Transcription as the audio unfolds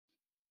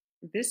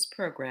This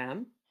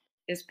program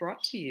is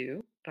brought to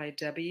you by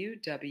W.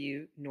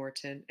 W.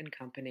 Norton and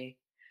Company,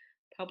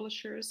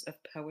 publishers of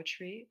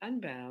Poetry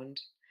Unbound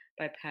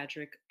by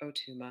Patrick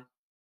Otuma.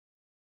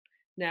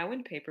 Now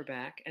in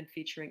paperback and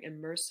featuring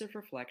immersive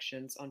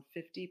reflections on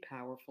 50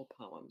 powerful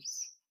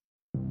poems.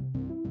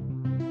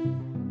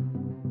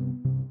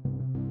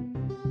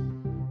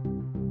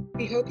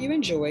 We hope you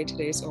enjoy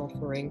today's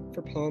offering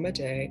for Poem a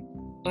Day,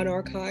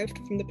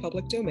 unarchived from the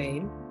public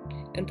domain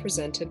and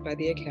presented by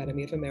the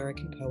Academy of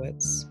American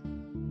Poets.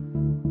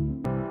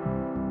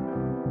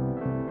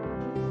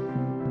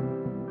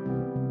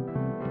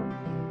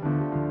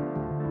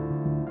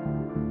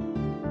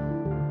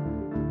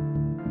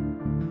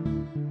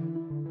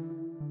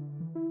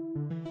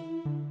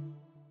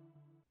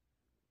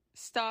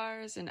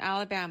 Stars in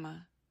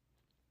Alabama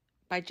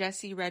by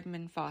Jessie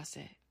Redmon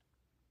Fauset.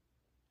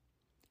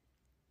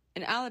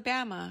 In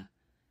Alabama,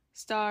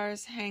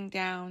 stars hang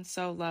down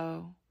so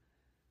low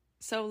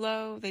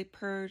they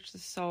purge the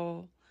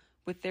soul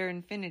with their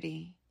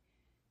infinity.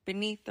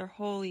 Beneath their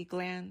holy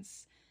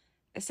glance,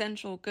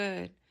 essential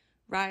good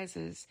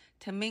rises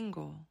to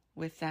mingle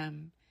with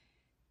them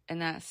in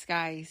that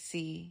sky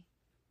sea.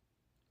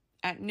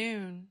 At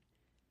noon,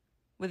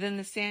 within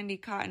the sandy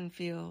cotton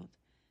field,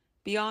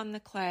 beyond the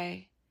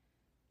clay,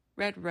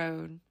 red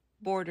road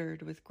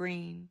bordered with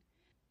green,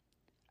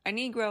 a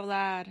Negro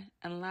lad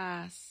and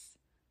lass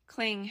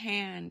cling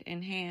hand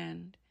in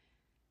hand,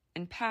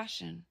 and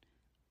passion,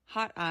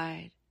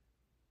 hot-eyed,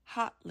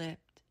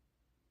 hot-lipped,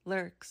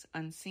 lurks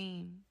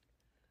unseen.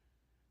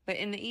 But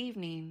in the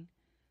evening,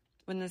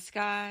 when the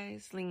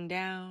skies lean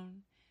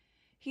down,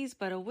 he's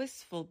but a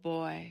wistful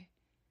boy,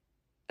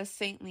 a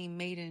saintly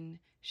maiden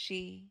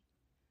she.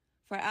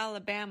 For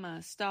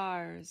Alabama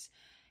stars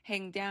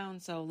hang down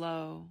so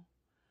low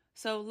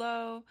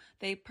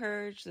they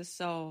purge the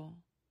soul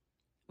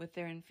with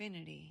their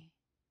infinity.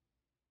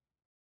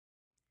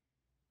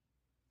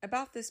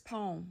 About this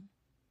poem,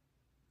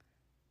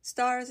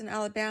 Stars in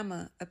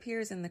Alabama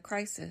appears in The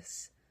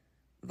Crisis,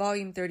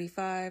 Volume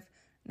 35,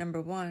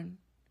 Number 1.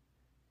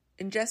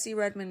 In Jessie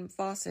Redmon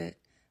Fauset,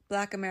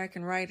 Black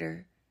American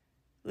writer,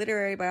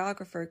 literary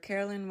biographer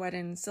Carolyn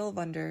Wedden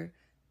Sylvander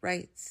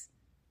writes,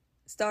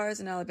 Stars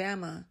in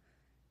Alabama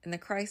in The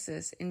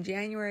Crisis in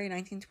January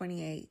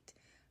 1928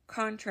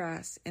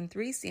 contrasts in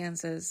 3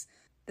 stanzas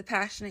the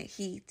passionate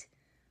heat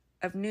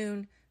of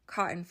noon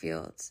cotton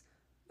fields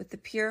with the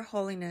pure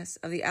holiness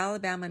of the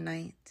Alabama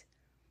night.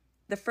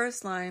 The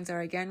first lines are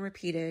again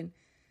repeated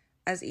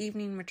as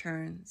evening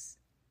returns.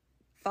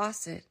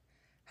 Fauset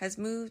has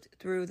moved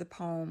through the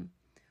poem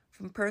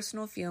from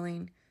personal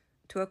feeling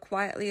to a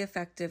quietly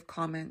effective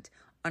comment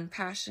on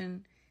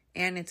passion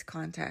and its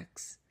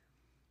context.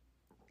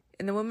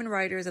 In The Women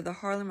Writers of the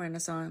Harlem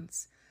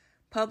Renaissance,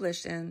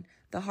 published in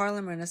The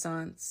Harlem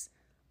Renaissance,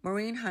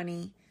 Maureen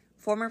Honey,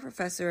 former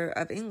professor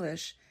of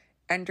English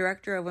and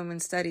director of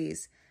women's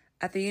studies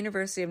at the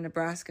University of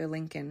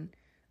Nebraska-Lincoln,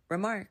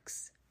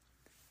 remarks,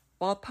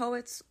 while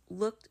poets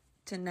looked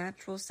to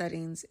natural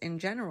settings in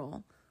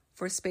general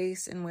for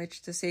space in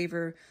which to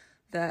savor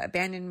the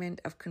abandonment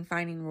of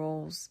confining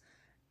roles,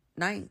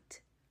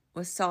 night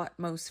was sought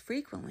most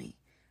frequently,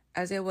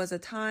 as it was a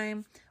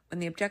time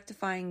when the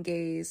objectifying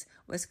gaze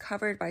was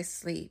covered by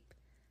sleep,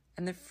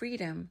 and the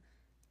freedom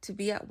to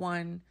be at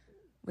one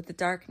with the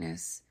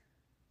darkness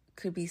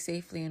could be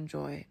safely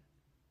enjoyed.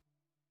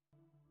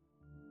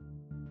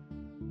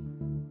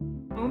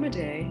 Poem a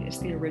Day is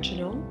the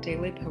original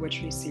daily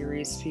poetry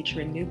series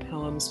featuring new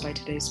poems by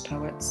today's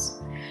poets.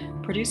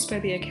 Produced by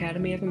the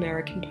Academy of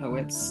American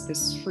Poets,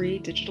 this free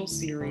digital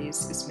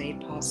series is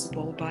made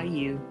possible by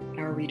you,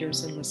 our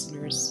readers and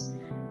listeners.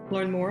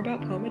 Learn more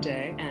about Poem a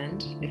Day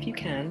and, if you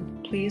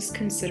can, please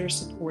consider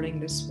supporting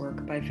this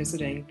work by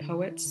visiting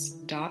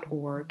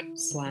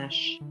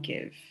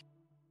poets.org/give.